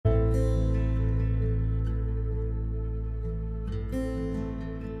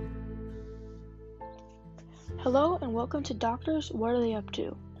Hello and welcome to Doctors What Are They Up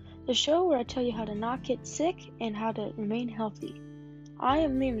To? The show where I tell you how to not get sick and how to remain healthy. I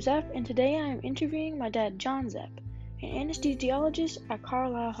am Liam Zepp and today I am interviewing my dad John Zepp, an anesthesiologist at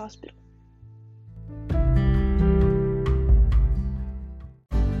Carlisle Hospital.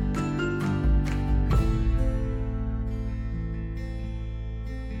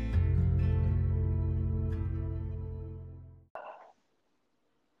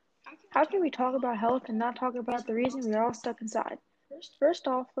 How can we talk about health and not talk about the reason we are all stuck inside? First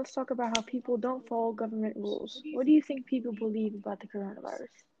off, let's talk about how people don't follow government rules. What do you think people believe about the coronavirus?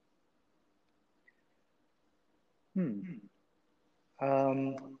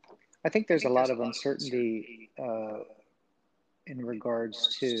 I think there's a lot of uncertainty in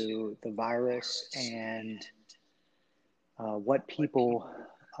regards to the virus and what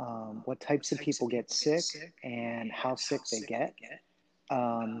types of people get sick and how sick they get.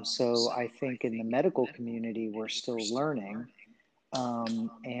 So I think in the medical community, we're still learning.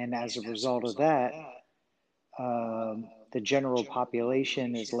 And as a result of that, the general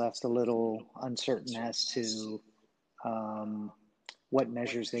population is left a little uncertain as to what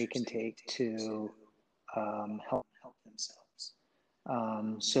measures they can take to help themselves.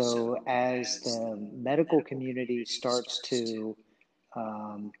 So as the medical community starts to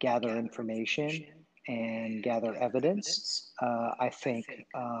gather information and gather evidence, I think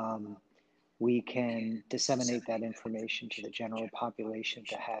we can disseminate that information to the general population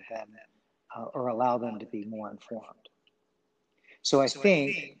to have them or allow them to be more informed. So I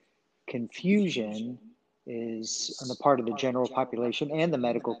think confusion is on the part of the general population and the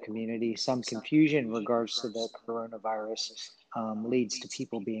medical community. Some confusion in regards to the coronavirus leads to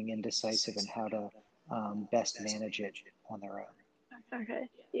people being indecisive in how to best manage it on their own. Okay,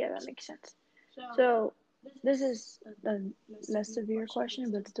 yeah, that makes sense. So this is a less severe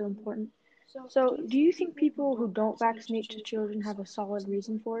question, but still important. So do you think people who don't vaccinate their children have a solid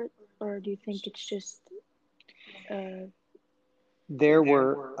reason for it? Or do you think it's just There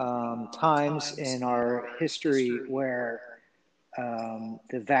were times in our history where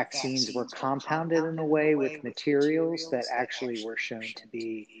the vaccines were compounded in a way with materials that actually were shown to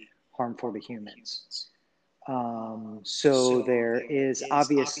be harmful to humans. So there is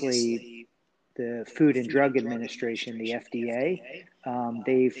obviously the Food and Drug Administration, the FDA.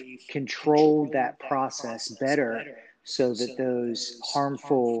 They've controlled that process better so that those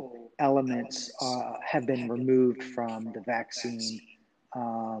harmful elements have been removed from the vaccine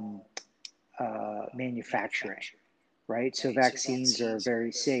manufacturing, right? So vaccines are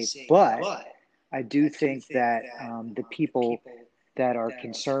very safe, but I do think that the people that are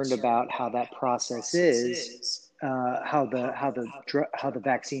concerned about how that process is, how the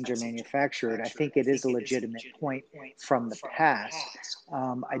vaccines are manufactured, I think it is a legitimate point from the past.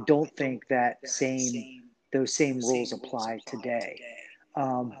 I don't think that those same rules apply today.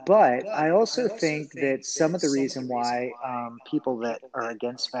 But I also think that some of the reason why people that are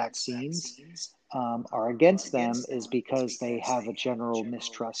against vaccines are against them is because they have a general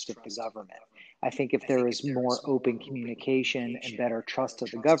mistrust of the government. I think if there is more open communication and better trust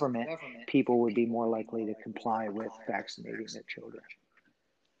of the government, people would be more likely to comply with vaccinating their children.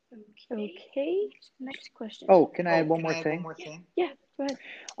 okay? Next question. Oh, can I add one more thing? Yeah, go ahead.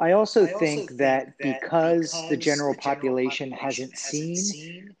 I also think that because the general population hasn't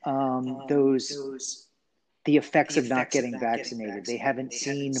seen the effects of not getting vaccinated. They haven't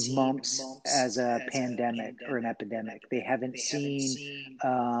seen mumps as a pandemic or an epidemic. They haven't seen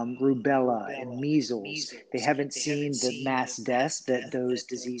rubella and measles. They haven't seen the mass death that those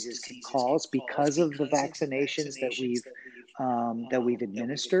diseases can cause because of the vaccinations that we've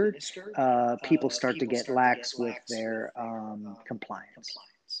administered. People start to get lax with their compliance.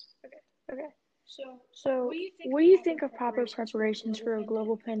 Okay. So what do you think of proper preparations for a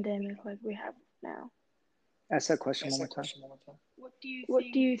global pandemic like we have now? Ask that question one more time. What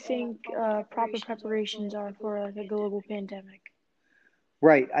do you think proper preparations are for like a global pandemic?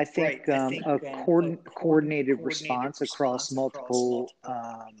 Right. I think a coordinated response across multiple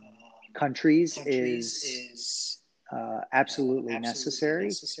countries is absolutely necessary.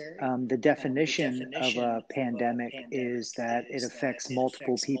 The definition of a pandemic is that it affects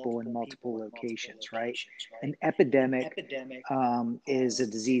multiple people in multiple locations, right? An epidemic is a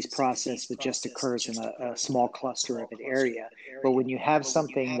disease process that just occurs in a small cluster of an area. But when you have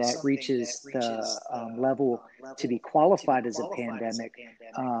something that reaches the level to be qualified as a pandemic,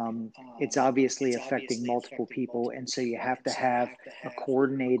 it's obviously affecting multiple people. And so you have to have a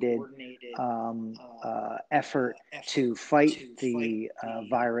coordinated effort to fight the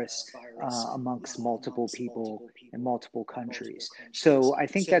virus amongst multiple people in multiple countries. So I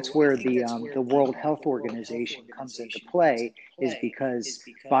think that's where the World Health Organization comes into play, is because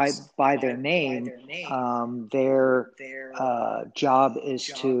by their name, their job is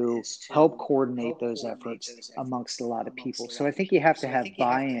to help coordinate those efforts amongst a lot of people. So I think you have to have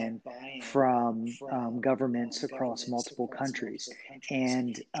buy-in from governments across multiple countries.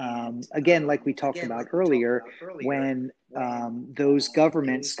 And again, like we talked about earlier, when those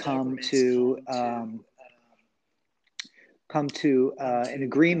governments come to an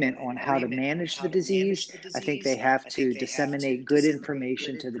agreement on how to manage the disease, I think they have to disseminate good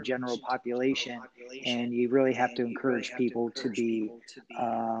information to the general population, and you really have to encourage people to be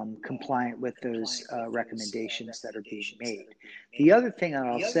compliant with those recommendations that are being made. The other thing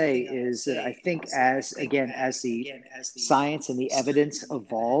I'll say is that I think as the science and the evidence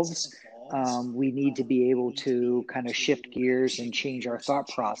evolves, we need to be able to kind of shift gears and change our thought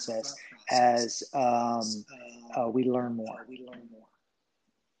process as we learn more.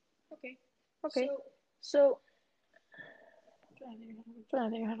 Okay. So,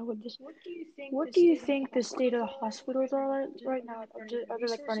 what do you think the state of the hospitals are right now? Are they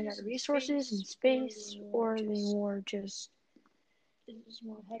like running out of resources and space, or are they more just? Is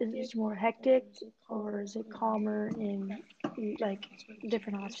it more hectic, or is it calmer in like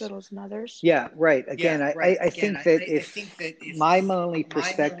different hospitals and others? Yeah, right. Again, I think that if my only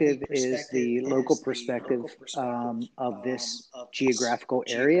perspective is the local perspective of this geographical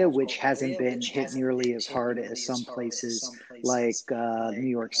area, which hasn't been hit nearly as hard as some places like New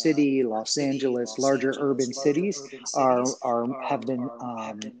York City, Los Angeles, larger urban cities have been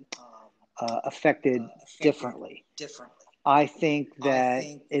affected differently. I think that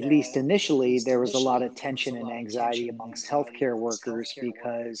at least initially there was a lot of tension and anxiety amongst healthcare workers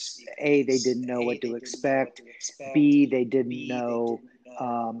because A, they didn't know what to expect, B, they didn't know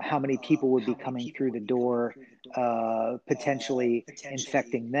how many people would be coming through the door, potentially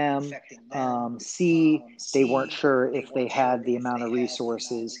infecting them. C, they weren't sure if they had the amount of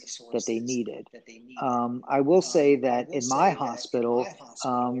resources that they needed. I will say that in my hospital,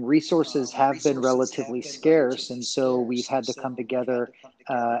 resources have been relatively scarce, and so we've had to come together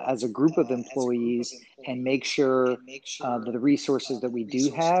as a group of employees and make sure that the resources that we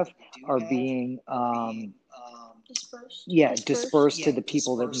do have are being dispersed to the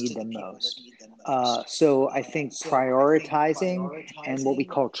people that need them most. So I think prioritizing and what we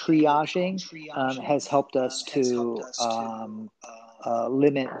call triaging has helped us to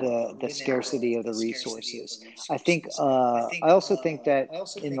limit the scarcity of the resources. I also think that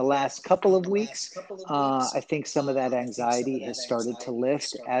in the last couple of weeks, I think some of that anxiety has started to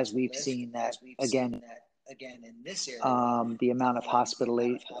lift as we've seen that, again, the amount of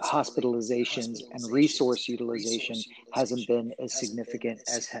hospitalizations and resource utilization hasn't been as significant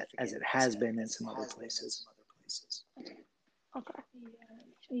as it has been in some other places. Okay.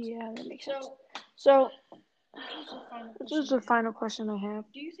 Yeah, that makes sense. So, this is the final question I have.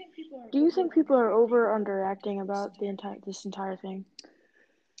 Do you think people are over or underacting about this entire thing?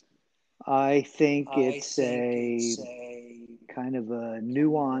 I think it's a kind of a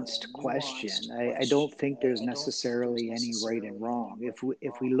nuanced question. I don't think there's necessarily any right and wrong. If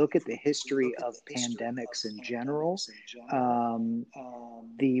we look at the history of pandemics in general,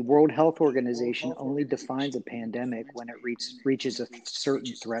 the World Health Organization only defines a pandemic when it reaches a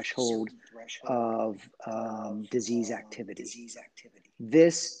certain threshold of disease activity.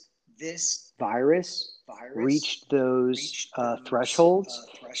 This virus reached those thresholds.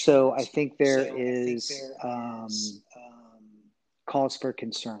 So I think there is cause for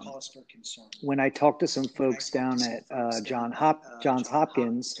concern. When I talked to some folks down at Johns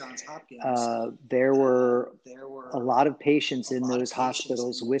Hopkins, there were a lot of patients in those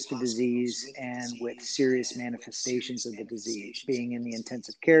hospitals with the disease and with serious manifestations of the disease, being in the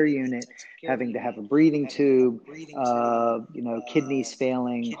intensive care unit, having to have a breathing tube, kidneys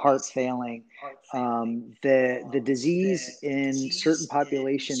failing, heart failing. The disease in certain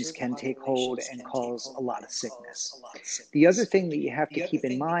populations can take hold and cause a lot of sickness. The other thing that you have to keep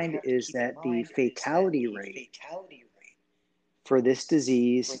in mind is that the fatality rate for this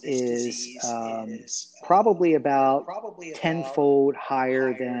disease is probably about tenfold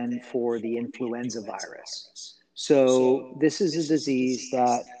higher than for the influenza virus. So this is a disease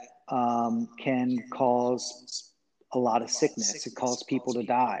that can cause a lot of sickness. It causes people to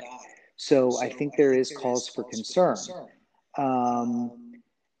die. So I think there is cause for concern.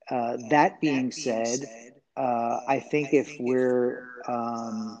 That being said, I think if we're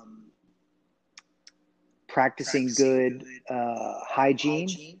practicing good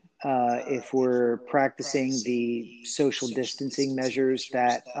hygiene, if we're practicing the social distancing measures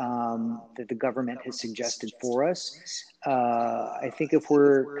that the government has suggested for us, I think if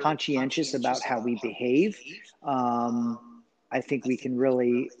we're conscientious about how we behave, I think we can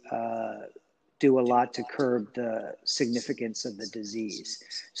really do a lot to curb the significance of the disease.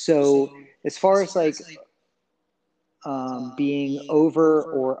 So as far as like being over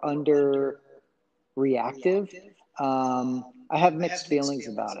or under reactive, I have mixed feelings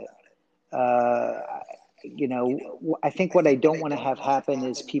about it. I think what I don't want to have happen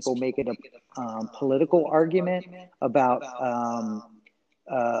is people make it a political argument about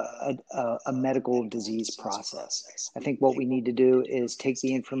a medical disease process. I think what we need to do is take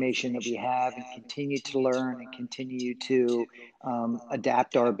the information that we have and continue to learn and continue to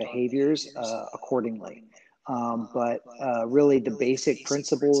adapt our behaviors accordingly. But really the basic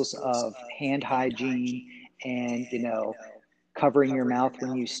principles of hand hygiene and, covering your mouth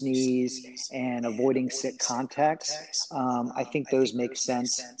when you sneeze and avoiding sick contacts, I think those make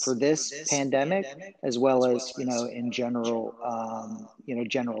sense for this pandemic as well as, in general,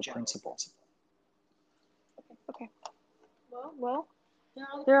 general principles. Okay. Well,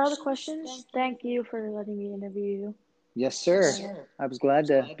 there are all the questions. Thank you for letting me interview you. Yes, sir. I was glad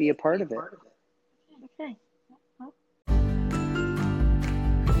to be a part of it. Okay.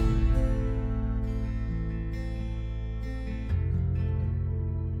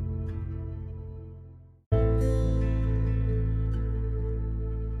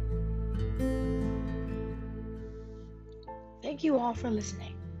 Thank you all for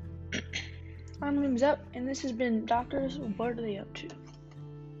listening. I'm Liam Zepp, and this has been Doctors What Are They Up To?